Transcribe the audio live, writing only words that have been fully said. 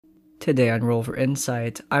Today on Roll for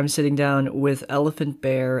Insight, I'm sitting down with Elephant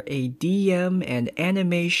Bear, a DM and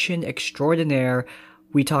animation extraordinaire.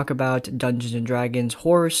 We talk about Dungeons and Dragons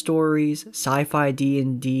horror stories, sci-fi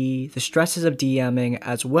D&D, the stresses of DMing,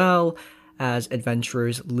 as well as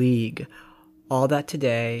Adventurers League. All that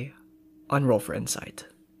today on Roll for Insight.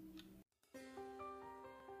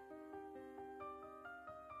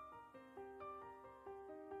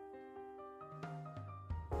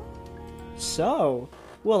 So,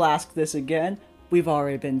 we'll ask this again. We've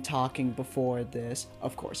already been talking before this,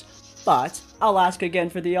 of course. But I'll ask again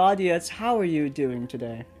for the audience. How are you doing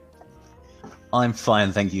today? I'm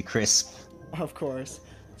fine, thank you, Chris. Of course.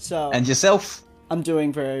 So, And yourself? I'm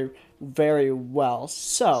doing very, very well.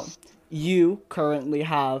 So, you currently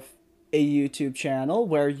have a YouTube channel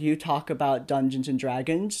where you talk about Dungeons and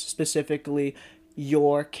Dragons, specifically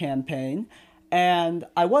your campaign. And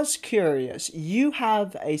I was curious, you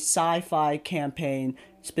have a sci-fi campaign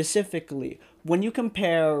specifically. When you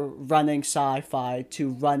compare running sci-fi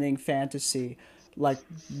to running fantasy, like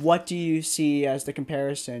what do you see as the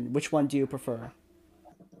comparison? Which one do you prefer?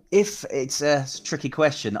 If it's a tricky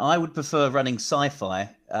question, I would prefer running sci-fi,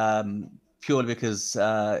 purely because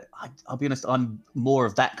I'll be honest, I'm more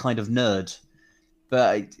of that kind of nerd.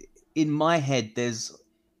 But in my head, there's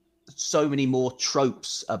so many more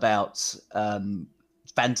tropes about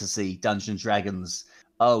fantasy Dungeons and Dragons.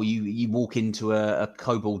 Oh, you walk into a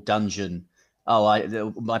kobold dungeon.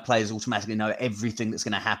 Oh, my players automatically know everything that's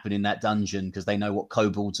going to happen in that dungeon because they know what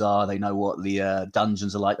kobolds are, they know what the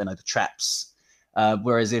dungeons are like, they know the traps.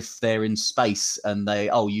 Whereas if they're in space and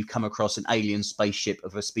you come across an alien spaceship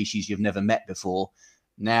of a species you've never met before,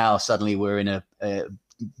 now suddenly we're in a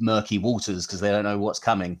murky waters because they don't know what's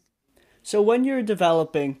coming. So when you're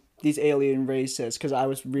developing these alien races, because I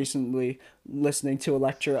was recently listening to a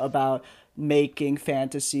lecture about making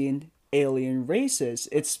fantasy and alien races,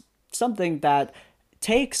 it's something that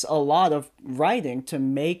takes a lot of writing to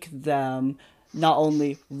make them not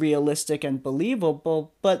only realistic and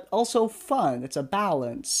believable, but also fun. It's a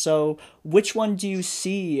balance. So, which one do you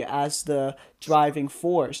see as the driving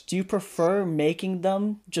force? Do you prefer making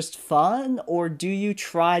them just fun, or do you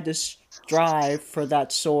try to strive for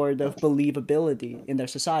that sort of believability in their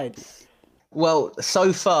society? Well,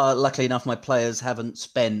 so far, luckily enough, my players haven't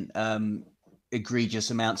spent egregious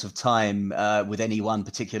amounts of time with any one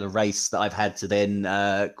particular race that I've had to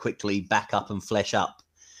then quickly back up and flesh up.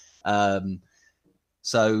 Um,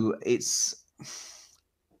 so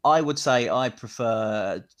I would say I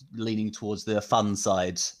prefer leaning towards the fun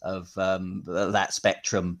side of that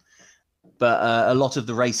spectrum. But a lot of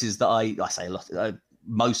the races that I say a lot,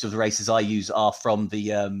 most of the races I use are from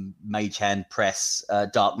the Mage Hand Press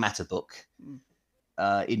Dark Matter book.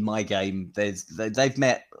 In my game, they've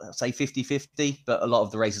met, say, 50-50, but a lot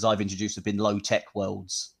of the races I've introduced have been low-tech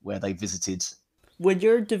worlds where they visited. When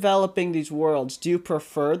you're developing these worlds, do you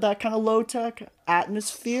prefer that kind of low tech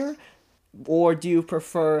atmosphere? Or do you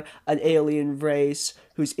prefer an alien race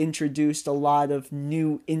who's introduced a lot of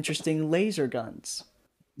new, interesting laser guns?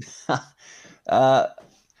 uh,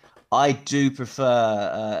 I do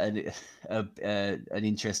prefer an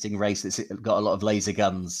interesting race that's got a lot of laser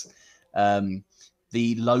guns. Um,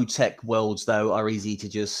 the low tech worlds, though, are easy to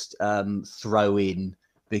just throw in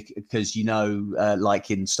because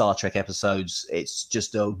like in Star Trek episodes, it's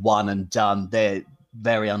just a one and done. They're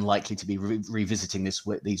very unlikely to be revisiting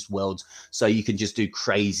these worlds, so you can just do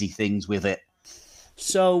crazy things with it.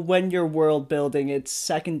 So when you're world building, it's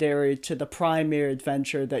secondary to the primary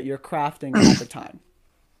adventure that you're crafting at the time.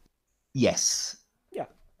 Yes, Yeah.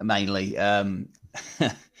 mainly. I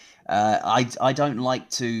don't like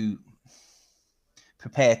to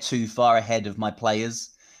prepare too far ahead of my players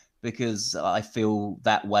because I feel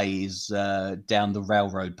that way is down the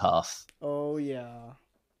railroad path. Oh yeah.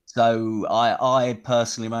 So I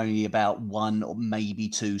personally am only about one or maybe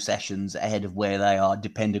two sessions ahead of where they are,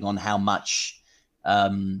 depending on how much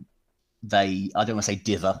um, I don't want to say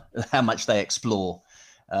dither, how much they explore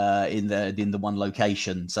in the one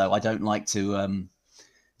location. So I don't like to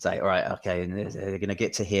say, all right, okay, and they're going to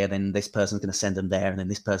get to here, then this person's going to send them there, and then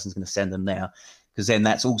this person's going to send them there, because then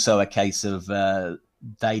that's also a case of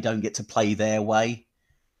they don't get to play their way.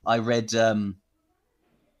 I read,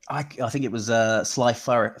 I think it was Sly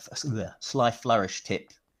Flourish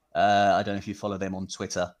tip. I don't know if you follow them on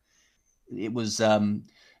Twitter. It was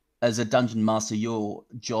as a dungeon master, your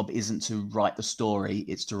job isn't to write the story;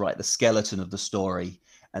 it's to write the skeleton of the story,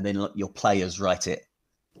 and then let your players write it.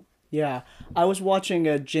 Yeah. I was watching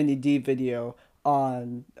a Ginny D video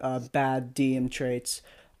on bad DM traits.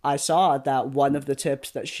 I saw that one of the tips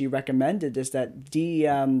that she recommended is that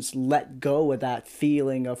DMs let go of that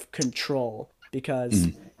feeling of control. because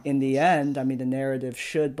in the end, I mean, the narrative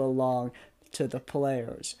should belong to the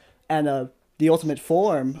players. And the ultimate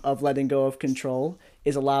form of letting go of control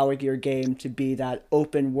is allowing your game to be that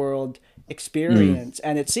open world experience.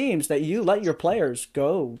 And it seems that you let your players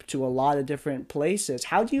go to a lot of different places.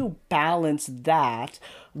 How do you balance that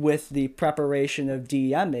with the preparation of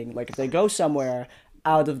DMing? Like if they go somewhere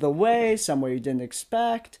out of the way, somewhere you didn't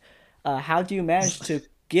expect, how do you manage to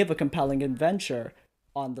give a compelling adventure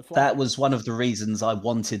on the fly? That was one of the reasons I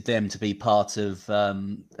wanted them to be part of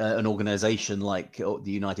an organization like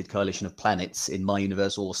the United Coalition of Planets in my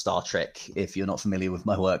universe, or Star Trek, if you're not familiar with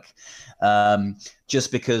my work.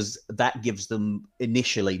 Just because that gives them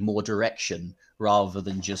initially more direction rather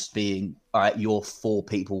than just being, all right, you're 4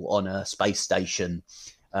 people on a space station.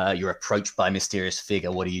 You're approached by a mysterious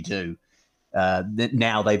figure. What do you do?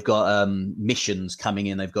 Now they've got missions coming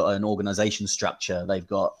in. They've got an organization structure. They've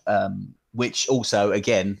got which also,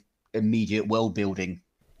 again, immediate world building.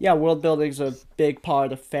 Yeah, world building is a big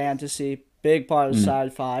part of fantasy, big part of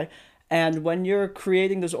sci-fi. And when you're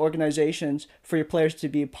creating those organizations for your players to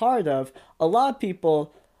be part of, a lot of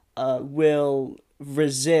people will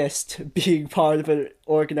resist being part of an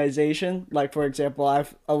organization. Like, for example,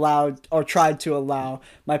 I've allowed or tried to allow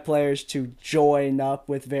my players to join up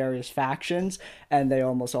with various factions, and they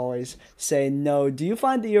almost always say no. Do you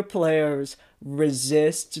find that your players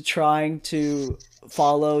resist trying to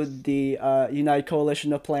follow the United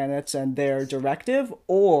Coalition of Planets and their directive,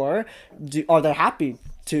 or are they happy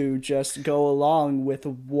to just go along with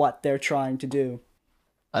what they're trying to do?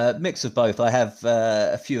 Mix of both. I have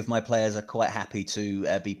a few of my players are quite happy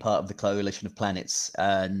to be part of the Coalition of Planets,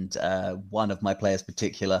 and one of my players,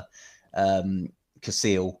 particular,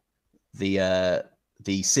 Casil, the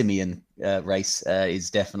Simian race, is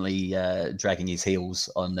definitely dragging his heels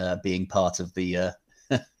on being part of the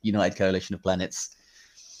United Coalition of Planets.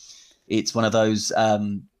 It's one of those.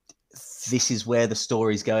 This is where the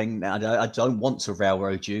story's going. I don't want to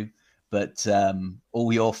railroad you, but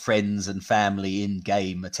all your friends and family in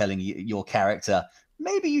game are telling your character,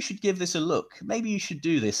 maybe you should give this a look. Maybe you should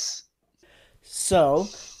do this. So,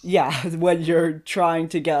 yeah, when you're trying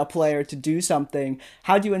to get a player to do something,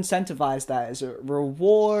 how do you incentivize that? Is it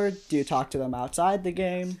reward? Do you talk to them outside the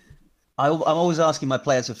game? I'm always asking my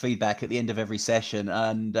players for feedback at the end of every session,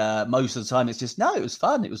 and most of the time it's just, no, it was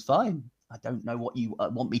fun. It was fine. I don't know what you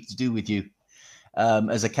want me to do with you.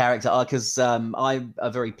 As a character, because I'm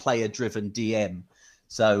a very player-driven DM,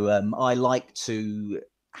 so I like to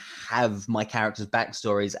have my characters'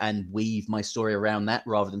 backstories and weave my story around that,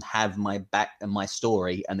 rather than have my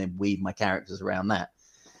story and then weave my characters around that.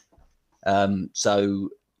 So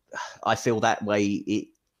I feel that way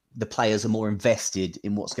the players are more invested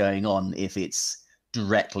in what's going on if it's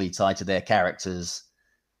directly tied to their characters.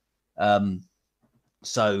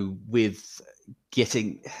 So with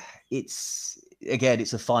getting, it's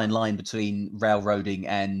a fine line between railroading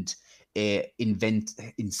and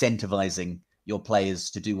incentivizing your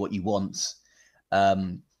players to do what you want.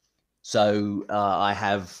 So I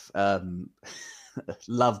have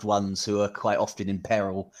loved ones who are quite often in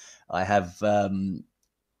peril. I have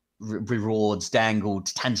rewards dangled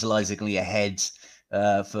tantalizingly ahead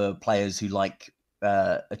for players who like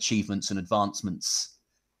achievements and advancements.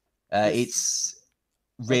 It's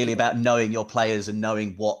really about knowing your players and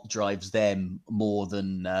knowing what drives them more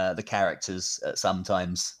than the characters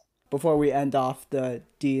sometimes. Before we end off the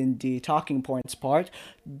D&D talking points part,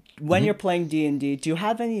 when you're playing D&D, do you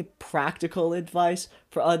have any practical advice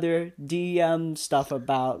for other DM stuff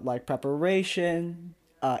about like preparation,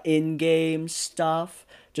 in-game stuff,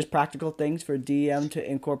 just practical things for DM to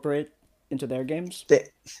incorporate into their games?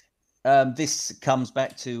 This comes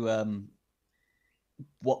back to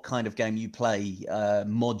what kind of game you play,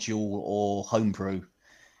 module or homebrew.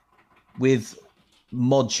 With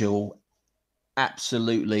module,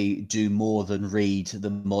 absolutely do more than read the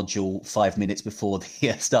module 5 minutes before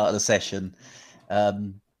the start of the session,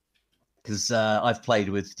 because I've played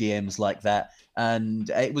with DMs like that, and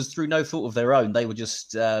it was through no fault of their own. They were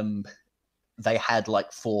just they had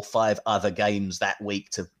like 4 or 5 other games that week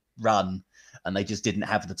to run, and they just didn't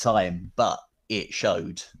have the time, but it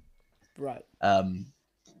showed. Right.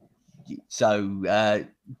 So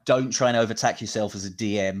don't try and overtax yourself as a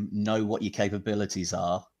DM. Know what your capabilities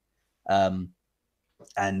are,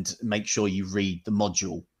 and make sure you read the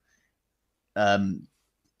module.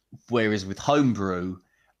 Whereas with homebrew,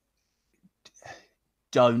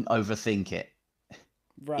 don't overthink it.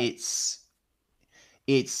 Right.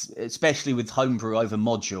 It's especially with homebrew over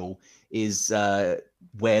module is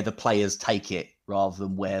where the players take it rather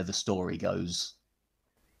than where the story goes.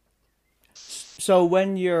 So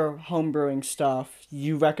when you're homebrewing stuff,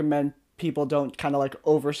 you recommend people don't kind of like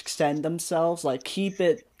overextend themselves, like keep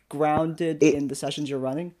it grounded It in the sessions you're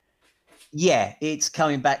running. Yeah, it's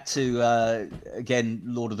coming back to again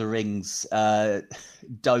Lord of the Rings.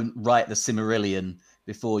 Don't write the Silmarillion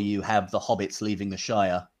before you have the hobbits leaving the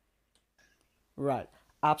Shire. Right,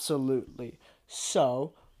 absolutely.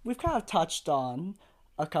 So we've kind of touched on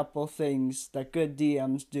a couple things that good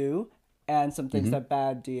DMs do and some things Hmm. that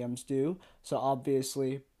bad DMs do. So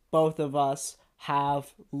obviously, both of us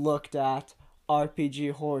have looked at RPG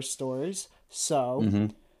horror stories. So Hmm.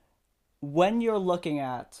 when you're looking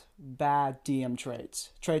at bad DM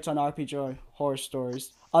traits on RPG horror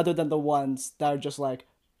stories, other than the ones that are just like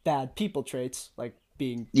bad people traits, like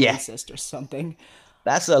being Yeah, racist or something.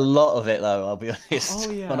 that's a lot of it, though. I'll be Oh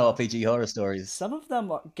honest on yeah, RPG horror stories. some of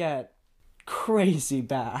them get crazy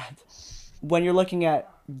bad. When you're looking at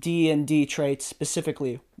D&D traits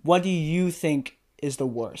specifically, what do you think is the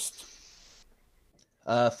worst?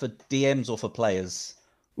 For DMs or for players?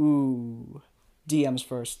 Ooh, DMs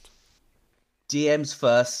first. DMs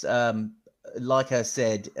first. Like I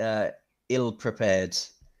said, ill prepared.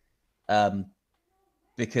 Um,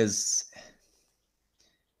 because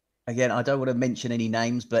again, I don't want to mention any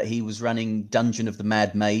names, but he was running Dungeon of the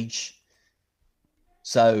Mad Mage.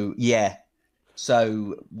 So yeah,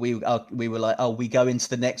 so we were like, oh, we go into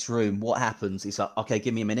the next room. What happens? He's like, okay,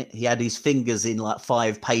 give me a minute. He had his fingers in like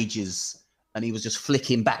 5 pages, and he was just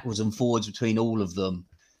flicking backwards and forwards between all of them.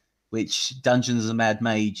 Which Dungeons of the Mad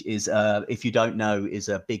Mage is, if you don't know, is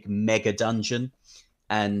a big mega dungeon,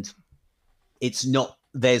 and it's not.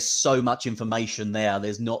 There's so much information there.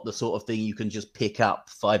 There's not the sort of thing you can just pick up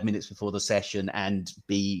 5 minutes before the session and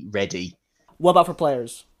be ready. What about for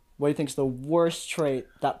players? What do you think is the worst trait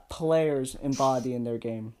that players embody in their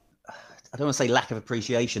game? I don't want to say lack of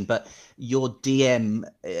appreciation, but your DM,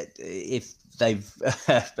 if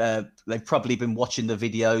they've probably been watching the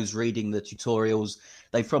videos, reading the tutorials,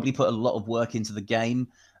 they've probably put a lot of work into the game,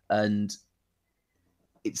 and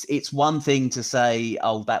it's one thing to say,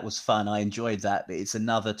 "Oh, that was fun, I enjoyed that," but it's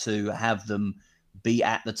another to have them be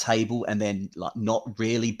at the table and then like not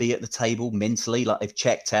really be at the table mentally, like they've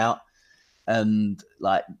checked out, and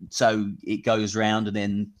like so it goes round, and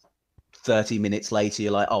then 30 minutes later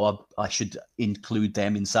you're like, oh, I should include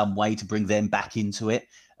them in some way to bring them back into it,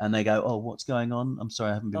 and they go, oh, what's going on, I'm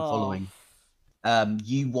sorry, I haven't been Oh, following.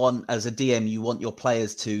 You want, as a DM, you want your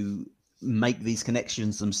players to make these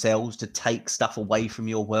connections themselves, to take stuff away from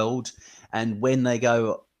your world, and when they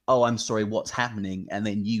go, oh, I'm sorry, what's happening, and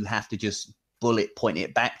then you have to just bullet point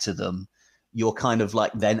it back to them, you're kind of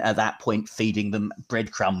like then at that point feeding them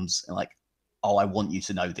breadcrumbs, like, oh, I want you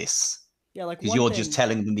to know this, yeah, like because one you're just thing.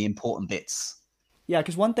 telling them the important bits. Yeah,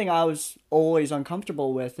 because one thing I was always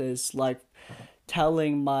uncomfortable with is like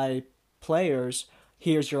telling my players,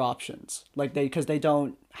 here's your options. Like because they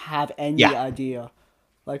don't have any Yeah. idea.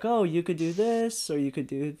 Like, oh, you could do this or you could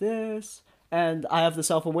do this. And I have the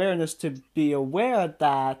self awareness to be aware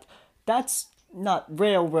that that's not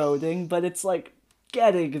railroading, but it's like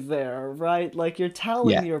getting there, right? Like you're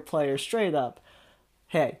telling Yeah. your player straight up,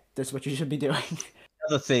 hey, this is what you should be doing.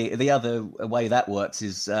 The other way that works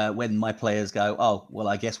is when my players go, "Oh, well,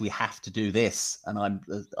 I guess we have to do this," and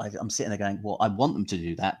I'm sitting there going, "Well, I want them to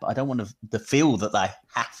do that, but I don't want to feel that they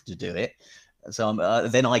have to do it." So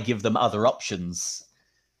then I give them other options,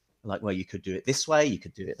 like, "Well, you could do it this way, you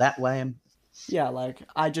could do it that way." And Yeah, like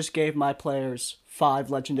I just gave my players five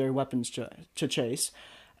legendary weapons to chase,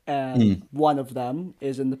 and mm, one of them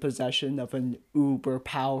is in the possession of an uber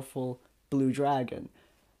powerful blue dragon.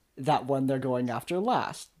 That one they're going after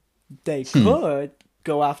last. They hmm, could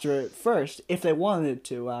go after it first if they wanted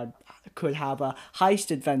to. Could have a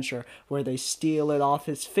heist adventure where they steal it off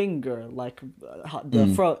his finger, like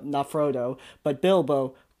mm. Not Frodo, but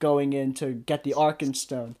Bilbo going in to get the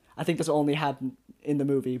Arkenstone. I think this only happened in the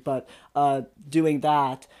movie, but doing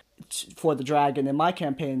that for the dragon in my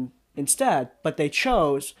campaign instead. But they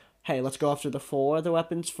chose, hey, let's go after the four other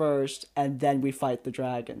weapons first, and then we fight the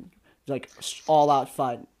dragon. Like all out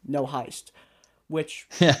fight, no heist, which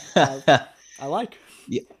I I like.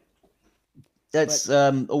 Yeah, But that's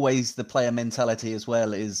always the player mentality as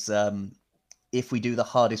well. Is if we do the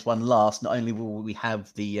hardest one last, not only will we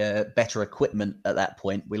have the better equipment at that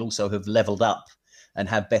point, we'll also have leveled up and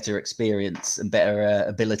have better experience and better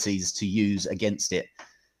abilities to use against it.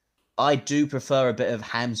 I do prefer a bit of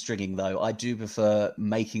hamstringing, though. I do prefer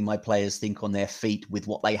making my players think on their feet with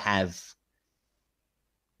what they have,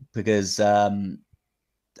 because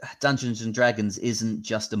Dungeons and Dragons isn't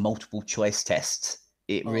just a multiple choice test.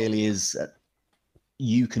 It oh really yeah, is.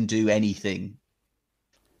 You can do anything.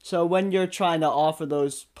 So when you're trying to offer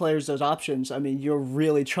those players those options, I mean, you're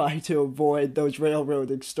really trying to avoid those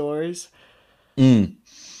railroading stories. Mm.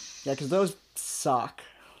 Yeah, because those suck.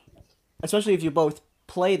 Especially if you both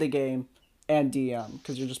play the game and DM,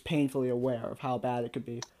 because you're just painfully aware of how bad it could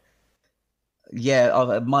be.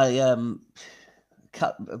 Yeah, my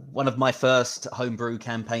one of my first homebrew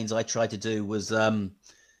campaigns I tried to do was uh,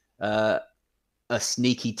 a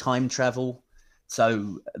sneaky time travel.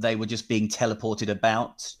 So they were just being teleported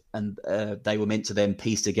about, and they were meant to then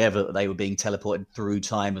piece together that they were being teleported through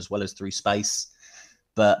time as well as through space.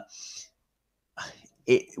 But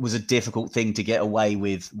it was a difficult thing to get away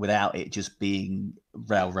with without it just being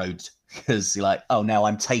railroad, because you're like, oh, now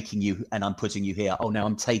I'm taking you and I'm putting you here. Oh, now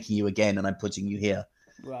I'm taking you again and I'm putting you here.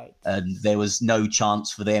 Right. And there was no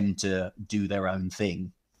chance for them to do their own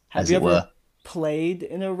thing, Have as you it ever were. played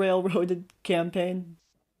in a railroaded campaign?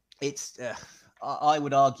 It's I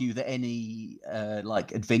would argue that any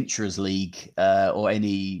like Adventurers League or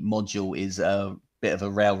any module is a bit of a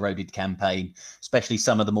railroaded campaign, especially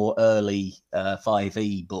some of the more early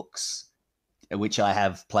 5e books, which I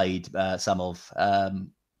have played some of.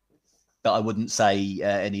 But I wouldn't say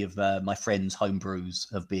any of my friends'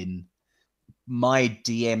 homebrews have been. My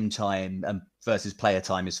DM time versus player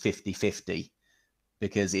time is 50-50,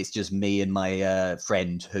 because it's just me and my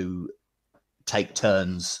friend who take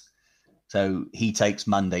turns. So he takes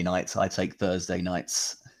Monday nights, I take Thursday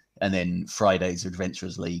nights, and then Friday's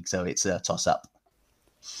Adventurers League. So it's a toss up.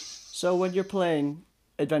 So when you're playing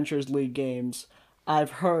Adventures League games,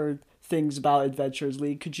 I've heard things about Adventures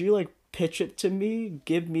League. Could you like pitch it to me?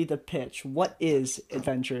 Give me the pitch. What is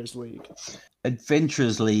Adventures League?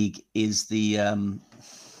 Adventurers League is the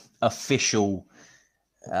official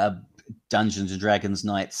uh, Dungeons and Dragons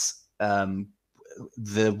nights.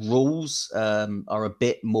 The rules are a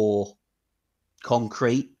bit more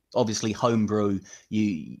concrete. Obviously, homebrew,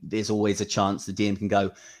 there's always a chance the DM can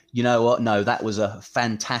go, you know what? No, that was a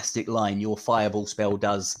fantastic line. Your fireball spell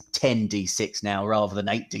does 10d6 now rather than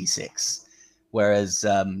 8d6. Whereas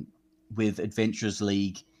with Adventurers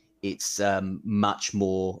League, it's much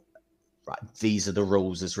more right. These are the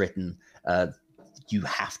rules as written. You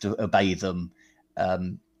have to obey them.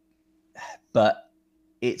 Um, but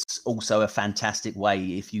it's also a fantastic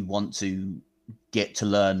way if you want to get to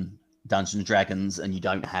learn Dungeons and Dragons and you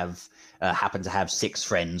don't have happen to have 6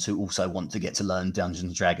 friends who also want to get to learn Dungeons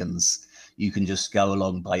and Dragons. You can just go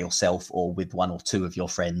along by yourself or with 1 or 2 of your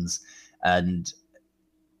friends and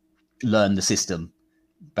learn the system,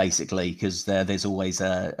 basically, because there's always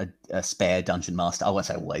a spare dungeon master. I won't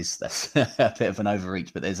say always, that's a bit of an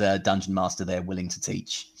overreach, but there's a dungeon master there willing to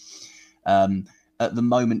teach. At the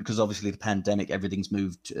moment, because obviously the pandemic, everything's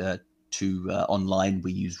moved to online.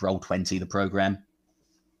 We use Roll20, the program,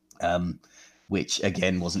 which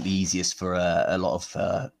again wasn't the easiest for a lot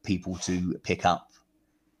of people to pick up.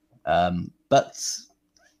 But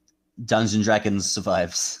Dungeons and Dragons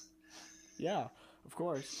survives. Yeah, of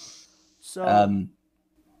course. So Um,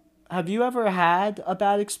 have you ever had a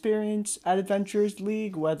bad experience at Adventures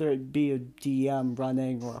League, whether it be a DM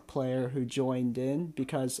running or a player who joined in?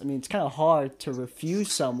 Because, I mean, it's kind of hard to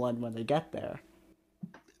refuse someone when they get there.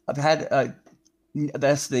 I've had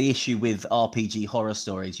that's the issue with RPG horror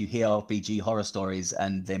stories. You hear RPG horror stories,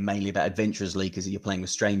 and they're mainly about Adventurers League because you're playing with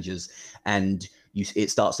strangers, and it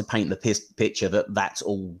starts to paint the picture that that's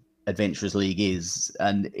all Adventurers League is,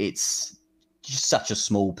 and it's just such a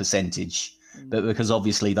small percentage. Mm. But because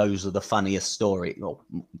obviously those are the funniest story, well,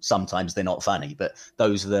 sometimes they're not funny, but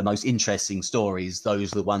those are the most interesting stories.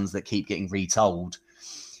 Those are the ones that keep getting retold,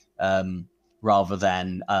 rather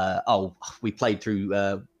than we played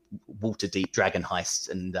through Waterdeep Dragon Heist,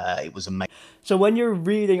 and it was amazing. So when you're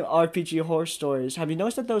reading RPG horror stories, have you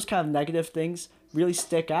noticed that those kind of negative things really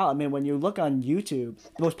stick out? I mean, when you look on YouTube,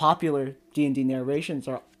 the most popular D&D narrations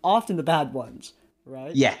are often the bad ones,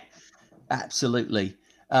 right? Yeah, absolutely.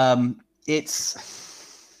 I mean, it's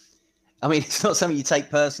not something you take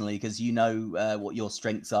personally because you know what your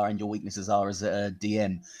strengths are and your weaknesses are as a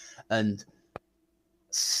DM, and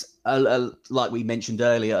like we mentioned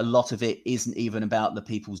earlier, a lot of it isn't even about the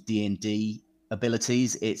people's D&D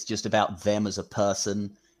abilities. It's just about them as a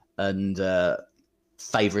person and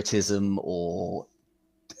favoritism or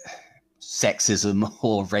sexism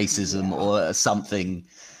or racism or something.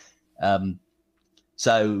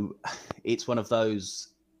 So it's one of those.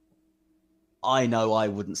 I know I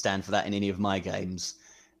wouldn't stand for that in any of my games.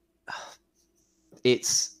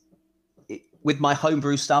 With my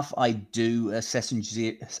homebrew stuff, I do a session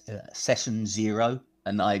zero,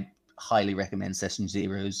 and I highly recommend session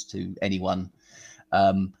zeros to anyone.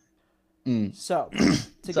 Um, So,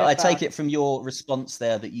 to so I get take back, it from your response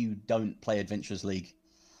there that you don't play Adventurers League.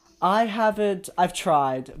 I haven't. I've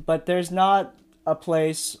tried, but there's not a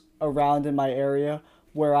place around in my area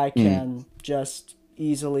where I Mm. can just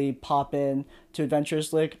easily pop in to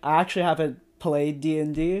Adventures League. I actually haven't played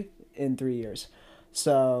D&D in 3 years,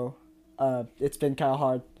 so it's been kind of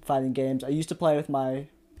hard finding games. I used to play with my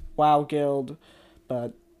WoW guild,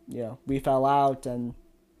 but we fell out. And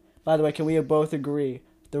by the way, can we both agree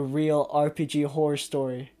the real RPG horror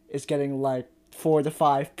story is getting like 4 to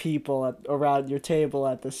 5 people around your table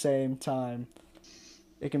at the same time?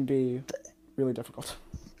 It can be really difficult.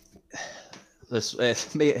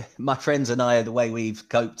 This, me, my friends and I, the way we've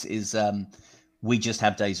coped is we just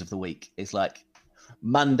have days of the week. It's like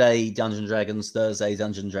Monday Dungeons and Dragons, Thursday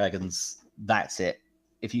Dungeons and Dragons. That's it.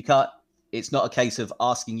 If you can't, it's not a case of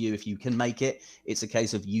asking you if you can make it. It's a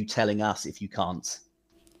case of you telling us if you can't.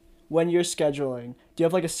 When you're scheduling, do you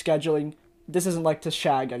have like a scheduling? This isn't like to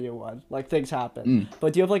shag anyone, like things happen. Mm.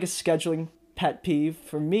 But do you have like a scheduling pet peeve?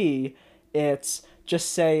 For me, it's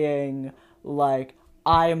just saying like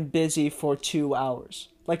I am busy for 2 hours.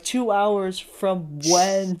 Like 2 hours from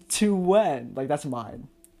when to when? Like that's mine.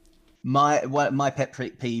 My pet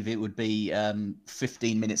peeve, it would be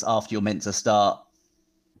 15 minutes after you're meant to start,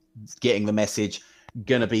 getting the message,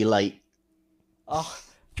 gonna be late. Oh,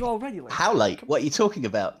 you're already late. How late? What are you talking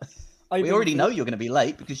about? Are you We being already know serious? you're going to be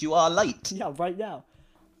late because you are late. Yeah, right now.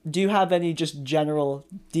 Do you have any just general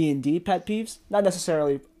D&D pet peeves? Not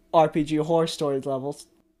necessarily RPG horror stories levels.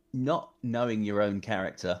 Not knowing your own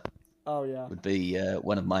character Oh yeah. would be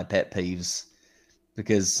one of my pet peeves,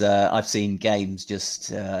 because I've seen games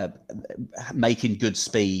just making good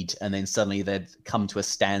speed and then suddenly they'd come to a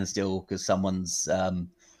standstill because someone's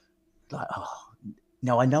like, oh,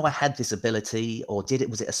 no, I know I had this ability, or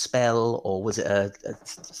was it a spell, or was it a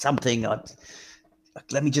something?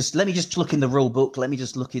 Let me just look in the rule book. Let me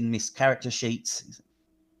just look in this character sheet.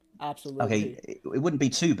 Okay, Absolutely. it wouldn't be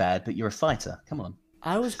too bad, but you're a fighter. Come on.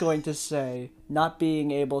 I was going to say not being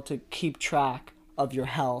able to keep track of your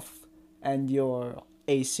health and your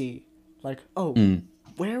AC. Like, oh, Mm.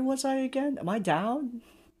 where was I again? Am I down?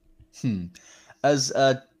 Hmm. As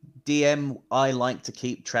a DM, I like to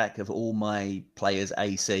keep track of all my players'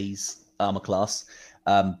 ACs, armor class,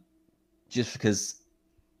 um, just because,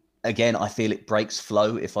 again, I feel it breaks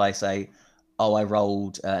flow if I say, "Oh, I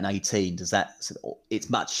rolled an 18." Does that? It's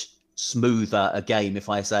much smoother a game if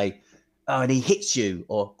I say, "Oh, and he hits you,"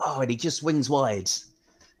 or "Oh, and he just wings wide."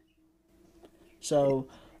 So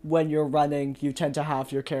when you're running, you tend to have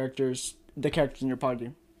the characters in your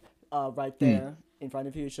party, right Mm. there in front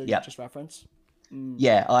of you, so you Yeah, just reference.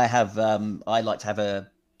 yeah. I have. I like to have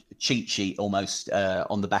a cheat sheet almost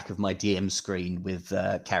on the back of my DM screen with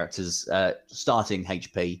characters starting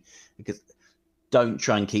HP, because don't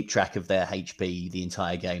try and keep track of their HP the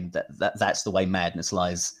entire game. That's the way madness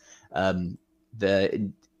lies.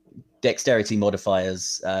 The dexterity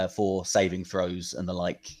modifiers for saving throws and the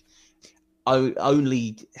like.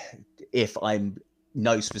 Only if I'm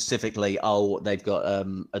know specifically, oh, they've got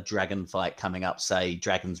a dragon fight coming up. Say,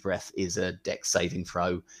 Dragon's Breath is a dex saving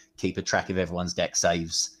throw. Keep a track of everyone's dex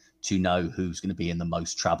saves to know who's going to be in the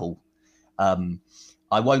most trouble. Um,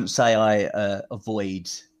 I won't say I avoid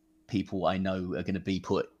people I know are going to be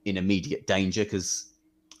put in immediate danger, because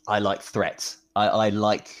I like threat. I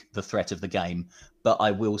like the threat of the game, but I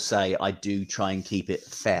will say I do try and keep it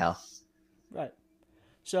fair. Right. Like, I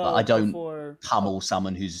So don't before, oh, pummel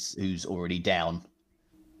someone who's already down.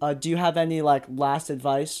 do you have any like last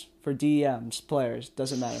advice for DMs, players?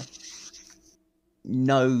 Doesn't matter.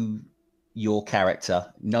 Know your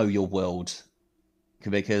character, know your world,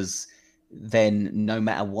 because then no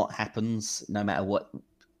matter what happens, no matter what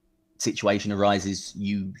situation arises,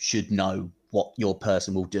 you should know what your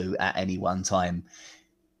person will do at any one time.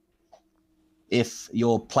 If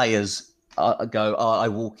your players go, oh, I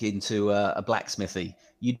walk into a blacksmithy,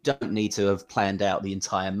 you don't need to have planned out the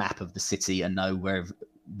entire map of the city and know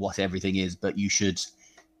what everything is, but you should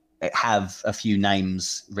have a few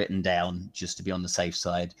names written down just to be on the safe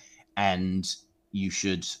side, and you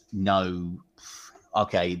should know,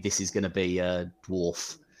 okay, this is going to be a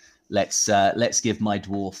dwarf. Let's give my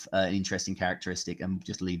dwarf an interesting characteristic and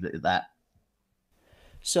just leave it at that.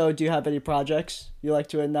 So do you have any projects you like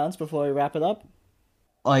to announce before we wrap it up?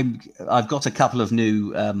 I've got a couple of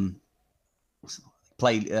new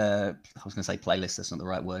play. I was going to say playlists. That's not the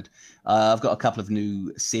right word. I've got a couple of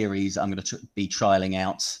new series I'm going to be trialing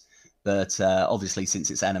out. But obviously,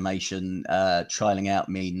 since it's animation, trialing out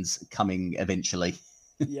means coming eventually.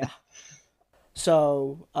 Yeah.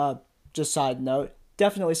 So, just side note,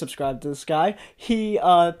 definitely subscribe to this guy. He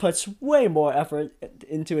puts way more effort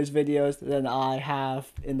into his videos than I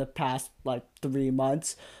have in the past like 3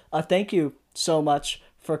 months. Thank you so much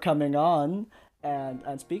for coming on and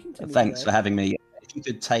speaking to me Thanks today. for having me. If you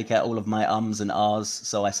could take out all of my ums and ahs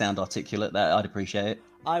so I sound articulate, that I'd appreciate it.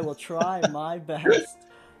 I will try my best.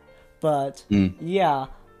 But Mm. yeah,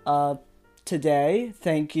 uh, today,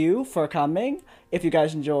 thank you for coming. If you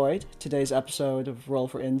guys enjoyed today's episode of Roll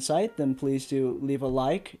for Insight, then please do leave a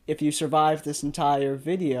like. If you survived this entire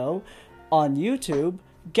video on YouTube,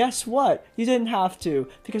 guess what? You didn't have to,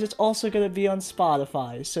 because it's also going to be on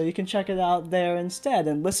Spotify, so you can check it out there instead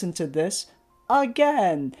and listen to this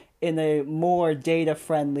again in a more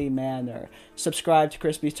data-friendly manner. Subscribe to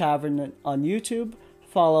Crispy Tavern on YouTube.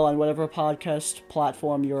 Follow on whatever podcast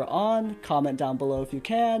platform you're on. Comment down below if you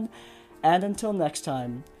can. And until next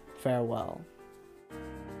time, farewell.